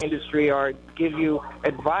industry or give you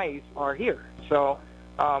advice are here. So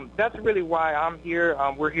that's really why I'm here.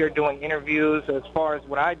 We're here doing interviews. As far as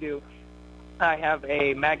what I do, I have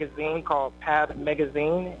a magazine called Path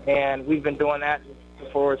Magazine, and we've been doing that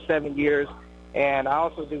for 7 years. And I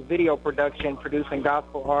also do video production, producing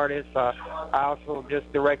gospel artists. I also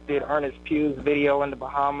just directed Ernest Pugh's video in the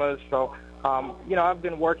Bahamas. So, I've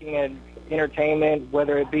been working in entertainment,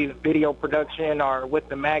 whether it be video production or with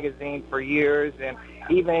the magazine for years, and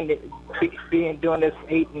even doing this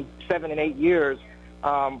 7 and 8 years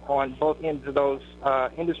on both ends of those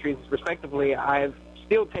industries, respectively. I've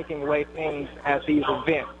still taking away things at these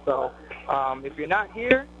events. So if you're not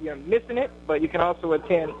here, you're missing it, but you can also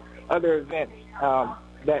attend other events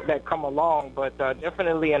that come along. But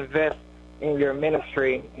definitely invest in your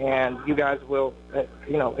ministry, and you guys will,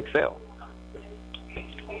 excel.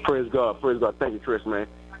 Praise God. Praise God. Thank you, Chris, man.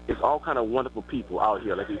 It's all kind of wonderful people out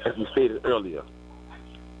here, like as you stated earlier,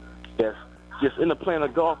 that's just in the plan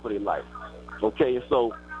of God for their life. Okay, and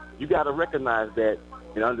so you got to recognize that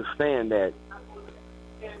and understand that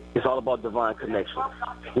it's all about divine connection.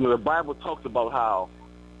 The Bible talks about how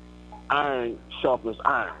iron sharpens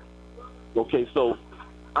iron. Okay, so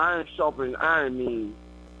iron sharpening iron means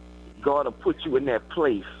God will put you in that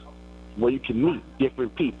place where you can meet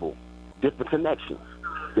different people, different connections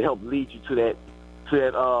to help lead you to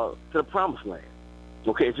the promised land.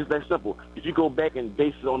 Okay, it's just that simple. If you go back and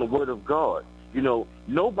base it on the Word of God,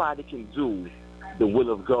 nobody can do the will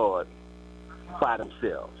of God by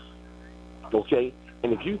themselves. Okay?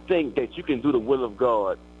 And if you think that you can do the will of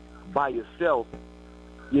God by yourself,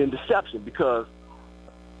 you're in deception, because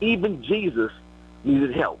even Jesus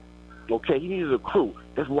needed help. Okay? He needed a crew.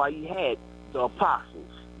 That's why he had the apostles.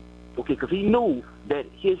 Okay? Because he knew that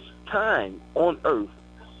his time on earth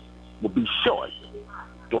would be short.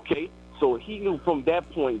 Okay? So he knew from that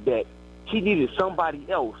point that he needed somebody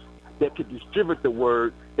else that could distribute the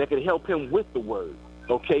word, that could help him with the word,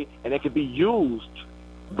 okay? And that could be used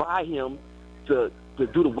by him to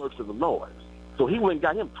do the works of the Lord. So he went and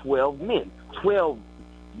got him 12 men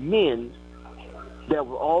that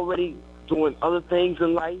were already doing other things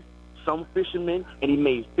in life, some fishermen, and he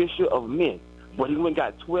made fisher of men. But he went and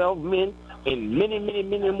got 12 men and many, many,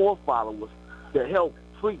 many more followers to help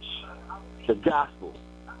preach the gospel.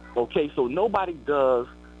 Okay, so nobody does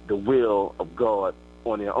the will of God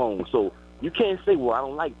on their own. So you can't say, well, I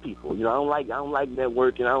don't like people. I don't like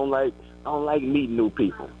networking. I don't like meeting new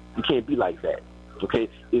people. You can't be like that. Okay,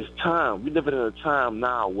 it's time. We're living in a time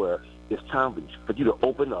now where it's time for you to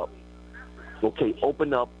open up. Okay,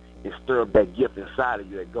 open up and stir up that gift inside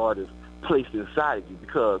of you that God has placed inside of you,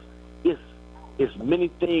 because it's many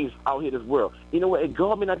things out here in this world. You know what? And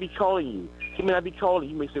God may not be calling you. He may not be calling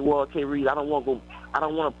you. You may say, well, okay, Reed, I don't want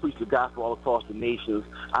to preach the gospel all across the nations.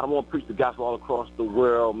 I don't want to preach the gospel all across the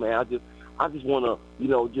world, man. I just want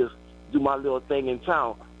to, just do my little thing in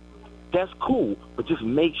town. That's cool, but just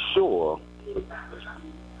make sure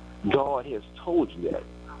God has told you that.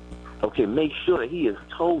 Okay, make sure that he has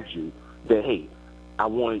told you that, hey, I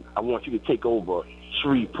want you to take over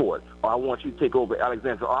Shreveport, or I want you to take over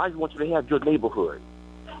Alexandria, or I just want you to have your neighborhood.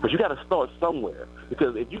 But you got to start somewhere,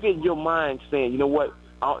 because if you get in your mind saying, you know what,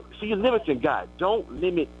 see, you're limiting God. Don't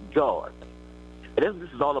limit God. And that's what this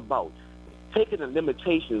is all about, taking the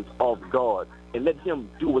limitations of God and let him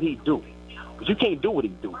do what he do. But you can't do what he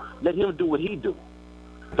do. Let him do what he do.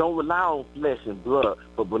 Don't rely on flesh and blood,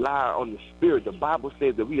 but rely on the Spirit. The Bible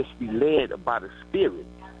says that we are to be led by the Spirit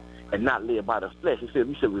and not led by the flesh. It says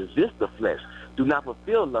we should resist the flesh. Do not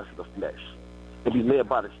fulfill the lust of the flesh, and be led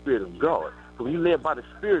by the Spirit of God. So when you're led by the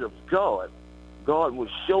Spirit of God, God will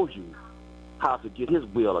show you how to get his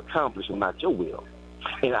will accomplished and not your will.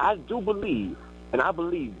 And I do believe, and I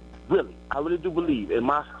really do believe in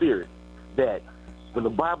my spirit that when the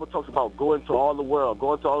Bible talks about going to all the world,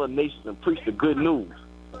 going to all the nations and preach the good news,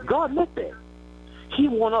 God meant that. He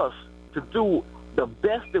wants us to do the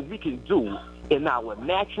best that we can do in our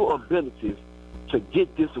natural abilities to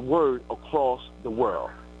get this word across the world.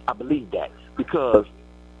 I believe that, because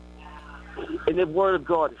in the word of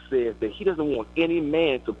God it says that he doesn't want any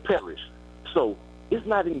man to perish. So it's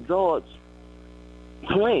not in God's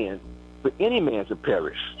plan for any man to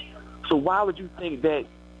perish. So why would you think that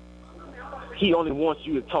he only wants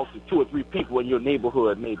you to talk to 2 or 3 people in your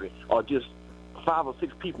neighborhood, maybe, or just 5 or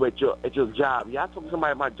 6 people at your job? Yeah, I talked to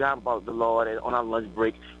somebody at my job about the Lord on our lunch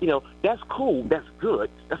break. That's cool. That's good.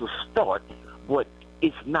 That's a start. But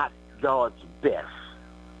it's not God's best.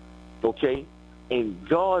 Okay? And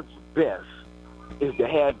God's best is to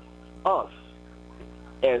have us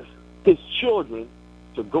as his children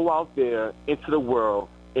to go out there into the world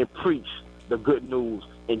and preach the good news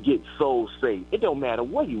and get souls saved. It don't matter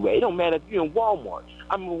where you at. It don't matter if you're in Walmart.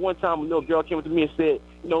 I remember one time a little girl came up to me and said,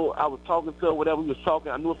 I was talking to her, whatever we was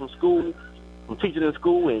talking. I knew her from school, from teaching in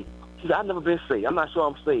school, and she said, I've never been saved. I'm not sure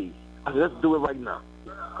I'm saved. I said, let's do it right now.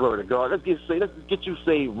 Glory to God. Let's get saved. Let's get you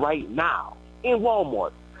saved right now in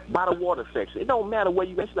Walmart, by the water section. It don't matter where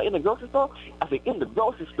you at. She's like, in the grocery store? I said, in the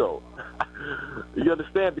grocery store. You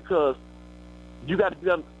understand? Because you got to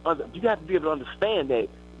be able to understand that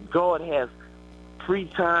God has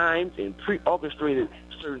pre-timed and pre-orchestrated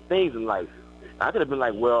certain things in life. I could have been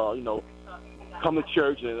like, well, come to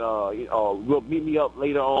church and we'll meet me up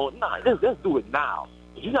later on. Nah, let's do it now.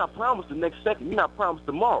 You're not promised the next second. You're not promised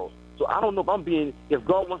tomorrow. So I don't know if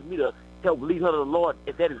God wants me to help lead her to the Lord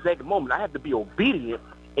at that exact moment, I have to be obedient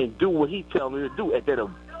and do what he tells me to do at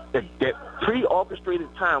that pre-orchestrated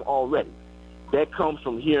time already. That comes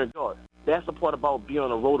from hearing God. That's the part about being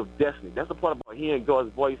on the road of destiny. That's the part about hearing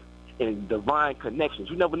God's voice and divine connections.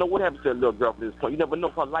 You never know what happens to that little girl from this point. You never know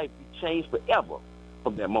if her life be changed forever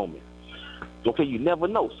from that moment. Okay, you never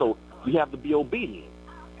know. So you have to be obedient.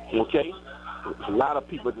 Okay? There's a lot of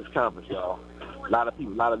people at this conference, y'all. A lot of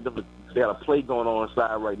people, they got a play going on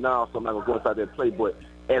inside right now, so I'm not going to go inside that play. But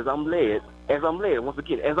as I'm led, once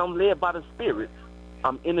again, as I'm led by the Spirit,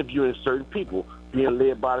 I'm interviewing certain people being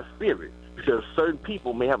led by the Spirit. Because certain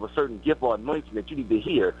people may have a certain gift or anointing that you need to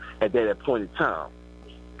hear at that appointed time.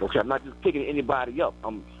 Okay, I'm not just picking anybody up.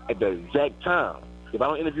 I'm at the exact time. If I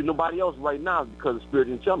don't interview nobody else right now, it's because the Spirit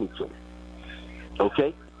didn't tell me to.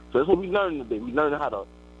 Okay? So that's what we learned today. We learned how to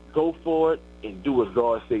go for it and do what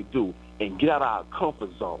God say do and get out of our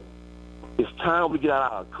comfort zone. It's time we get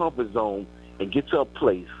out of our comfort zone and get to a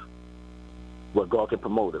place where God can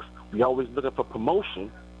promote us. We always looking for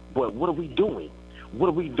promotion, but what are we doing? What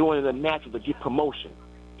are we doing in the natural to get promotion?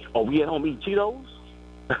 Are we at home eating Cheetos?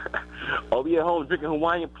 Are we at home drinking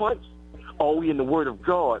Hawaiian punch? Or are we in the Word of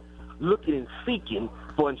God looking and seeking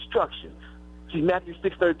for instructions? See, Matthew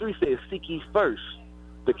 6:33 says, seek ye first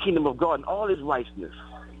the kingdom of God and all his righteousness.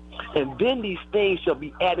 And then these things shall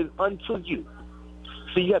be added unto you.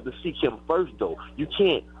 See, you have to seek him first, though. You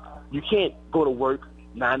can't go to work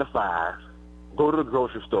 9 to 5, go to the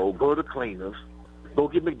grocery store, go to the cleaners, go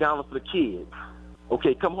get McDonald's for the kids.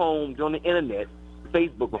 Okay, come home, get on the internet,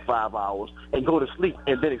 Facebook for 5 hours, and go to sleep,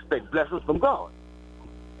 and then expect blessings from God.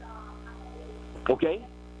 Okay?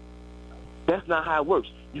 That's not how it works.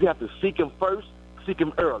 You have to seek him first, seek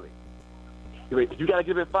him early. If you got to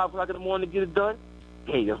get up at 5 o'clock in the morning to get it done,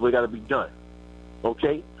 hey, that's what got to be done.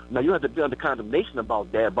 Okay? Now, you have to be under condemnation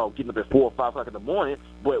about that, about getting up at 4 or 5 o'clock in the morning,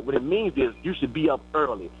 but what it means is you should be up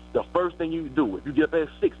early. The first thing you do, if you get up at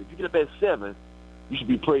 6, if you get up at 7, you should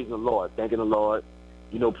be praising the Lord, thanking the Lord,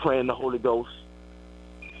 praying the Holy Ghost.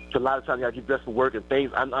 So a lot of times you got to get dressed for work and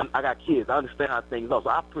things. I got kids. I understand how things are. So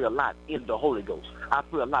I pray a lot in the Holy Ghost. I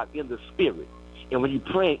pray a lot in the Spirit. And when you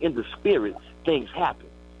pray in the Spirit, things happen.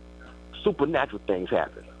 Supernatural things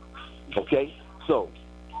happen. Okay? So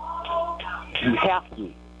you have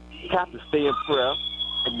to stay in prayer,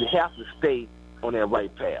 and you have to stay on that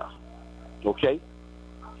right path. Okay?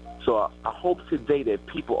 So I hope today that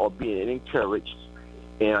people are being encouraged.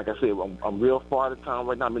 And like I said, I'm real far out of town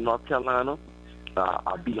right now. I'm in North Carolina.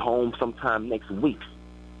 I'll be home sometime next week.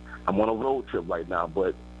 I'm on a road trip right now,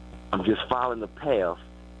 but I'm just following the path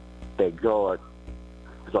that God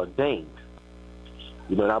has ordained.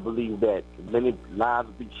 And I believe that many lives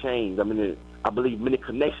will be changed. I believe many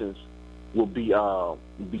connections will be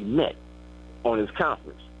met on this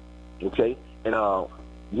conference. Okay? And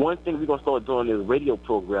one thing we're going to start doing this radio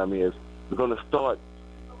program is we're going to start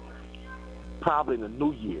probably in the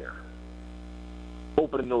new year,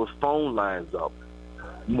 opening those phone lines up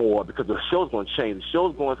more because the show's going to change. The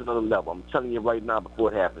show's going to another level. I'm telling you right now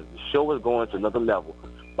before it happens. The show is going to another level.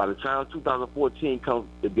 By the time 2014 comes,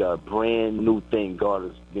 it'll be a brand new thing. God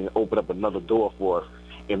is going to open up another door for us,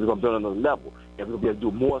 and we're going to build another level. And we're going to be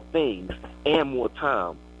able to do more things and more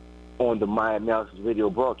time on the My Analysis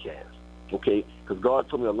radio broadcast. Okay? Because God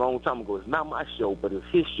told me a long time ago, it's not my show, but it's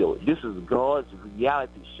his show. This is God's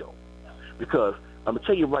reality show. Because I'm going to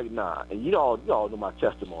tell you right now, and you all know my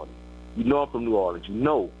testimony. You know I'm from New Orleans. You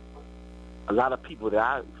know a lot of people that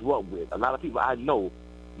I grew up with, a lot of people I know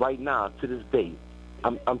right now to this day.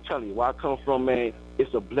 I'm telling you, where I come from, man,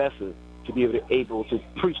 it's a blessing to be able to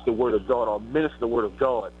preach the Word of God or minister the Word of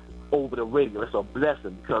God over the radio. It's a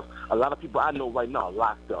blessing because a lot of people I know right now are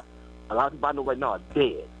locked up. A lot of people I know right now are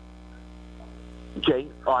dead. Okay?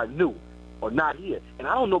 Or are new or not here. And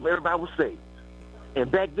I don't know if everybody was saved. And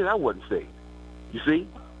back then I wasn't saved. You see?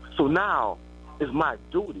 So now it's my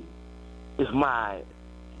duty, it's my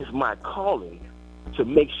calling to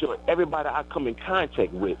make sure everybody I come in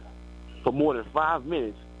contact with for more than 5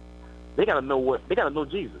 minutes, they gotta know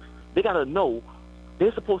Jesus. They gotta know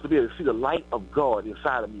they're supposed to be able to see the light of God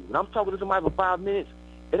inside of me. When I'm talking to somebody for 5 minutes,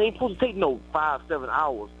 it ain't supposed to take no 5, 7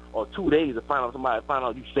 hours or 2 days to find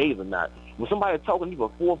out you saved or not. When somebody's talking to you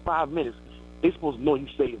for 4 or 5 minutes, they're supposed to know you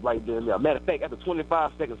saved right there and there. Matter of fact, after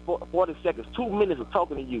 25 seconds, 40 seconds, 2 minutes of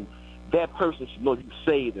talking to you, that person should know you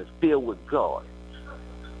saved and filled with God.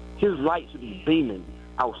 His light should be beaming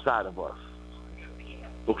outside of us.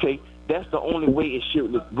 Okay? That's the only way it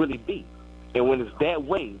should really be. And when it's that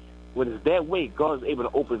way, God is able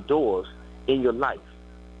to open doors in your life.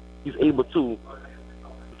 He's able to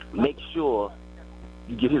make sure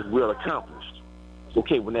you get his will accomplished.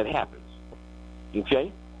 Okay, when that happens.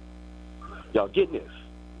 Okay? Y'all getting this?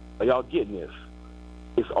 Are y'all getting this?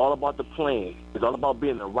 It's all about the plan. It's all about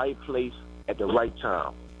being in the right place at the right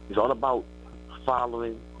time. It's all about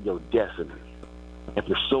following your destiny and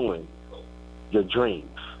pursuing your dreams.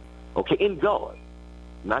 Okay, in God.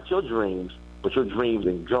 Not your dreams, but your dreams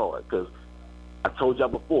in God. Because I told y'all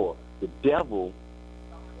before, the devil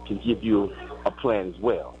can give you a plan as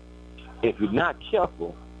well. If you're not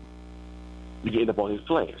careful, you can end up on his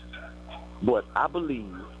plan. But I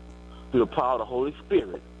believe through the power of the Holy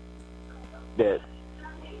Spirit that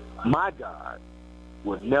my God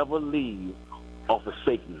will never leave or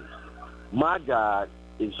forsake me. My God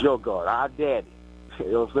is your God, our daddy.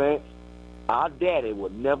 You know what I'm saying? Our daddy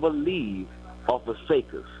will never leave or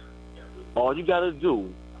forsake us. All you got to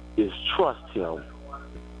do is trust him,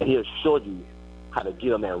 and he'll show you how to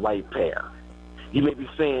get on that right path. You may be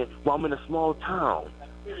saying, well, I'm in a small town.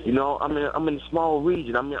 You know, I'm in a small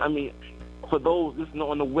region. I mean, for those listening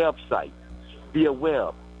on the website, be aware.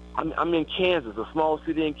 I'm in Kansas, a small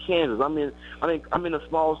city in Kansas. I'm in a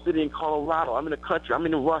small city in Colorado. I'm in the country. I'm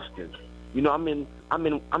in Ruston. You know, I'm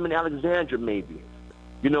in Alexandria, maybe.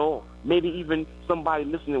 You know, maybe even somebody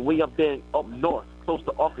listening way up there, up north, close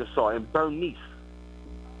to Arkansas, and Bernice.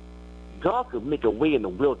 God could make a way in the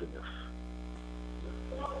wilderness.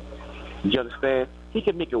 You understand? He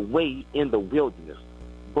can make a way in the wilderness,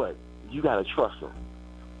 but you got to trust him.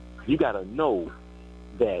 You got to know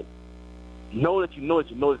that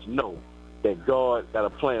that God got a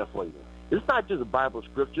plan for you. It's not just Bible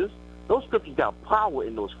scriptures. Those scriptures got power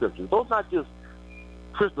in those scriptures. Those not just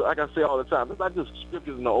crystal, like I say all the time, it's not just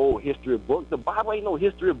scriptures in the old history book. The Bible ain't no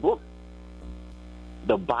history book.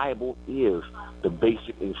 The Bible is the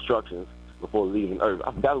basic instructions before leaving Earth.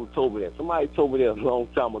 I forgot who told me that. Somebody told me that a long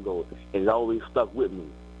time ago, and it always stuck with me.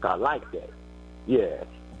 I like that. Yeah,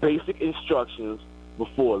 basic instructions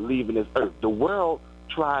before leaving this earth. The world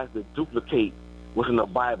tries to duplicate what's in the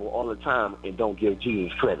Bible all the time and don't give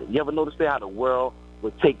Jesus credit. You ever notice that, how the world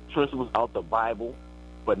would take principles out the Bible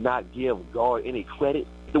but not give God any credit?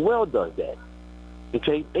 The world does that.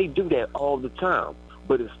 Okay? They do that all the time.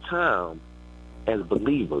 But it's time as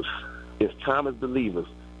believers,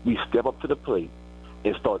 we step up to the plate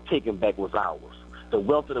and start taking back what's ours. The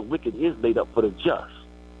wealth of the wicked is laid up for the just.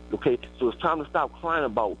 Okay? So it's time to stop crying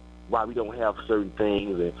about why we don't have certain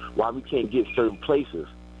things and why we can't get certain places.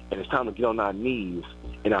 And it's time to get on our knees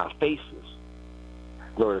and our faces,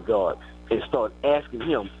 glory to God, and start asking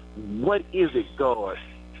him, what is it, God,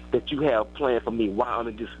 that you have planned for me while I'm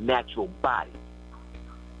in this natural body?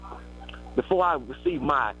 Before I receive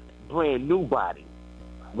my brand new body,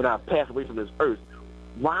 when I pass away from this earth,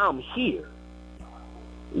 while I'm here,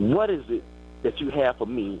 what is it that you have for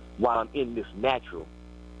me while I'm in this natural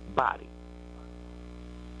body?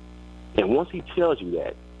 And once he tells you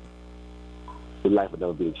that, your life will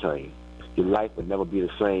never be the same. Your life will never be the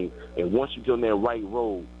same. And once you get on that right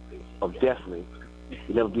road of destiny,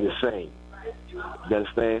 you'll never be the same. You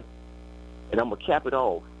understand? And I'm going to cap it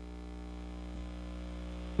off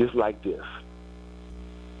just like this,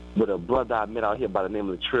 with a brother I met out here by the name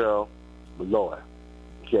of Latrell Malloy.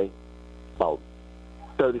 Okay? About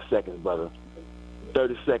 30 seconds, brother.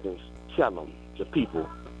 30 seconds. Tell them, to people,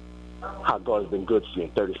 how God has been good to you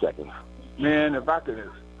in 30 seconds. Man, if I could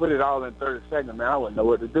put it all in 30 seconds, man, I wouldn't know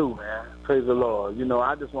what to do, man. Praise the Lord. You know,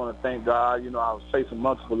 I just want to thank God. You know, I was facing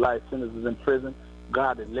multiple life sentences in prison.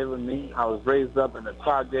 God delivered me. I was raised up in the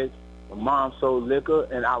projects. My mom sold liquor,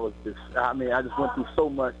 and I just went through so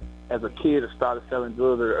much as a kid. I started selling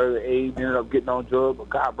drugs at an early age, ended up getting on drugs, but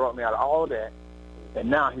God brought me out of all that. And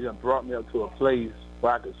now he done brought me up to a place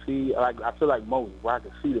where I could see, I feel like Moses, where I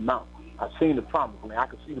could see the mountain. I've seen the promised land. I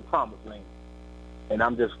could see the promised land. And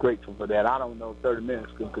I'm just grateful for that. I don't know if 30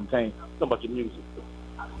 minutes can contain so much of music.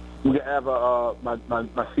 We have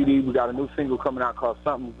my CD. We got a new single coming out called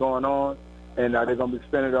Something's Going On, and they're going to be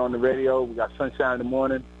spinning it on the radio. We got Sunshine in the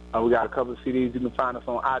Morning. We got a couple of CDs. You can find us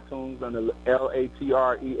on iTunes under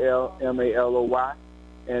LatrellMaloy.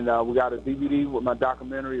 And we got a DVD with my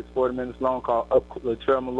documentary. It's 40 minutes long called Up Latrell Malloy.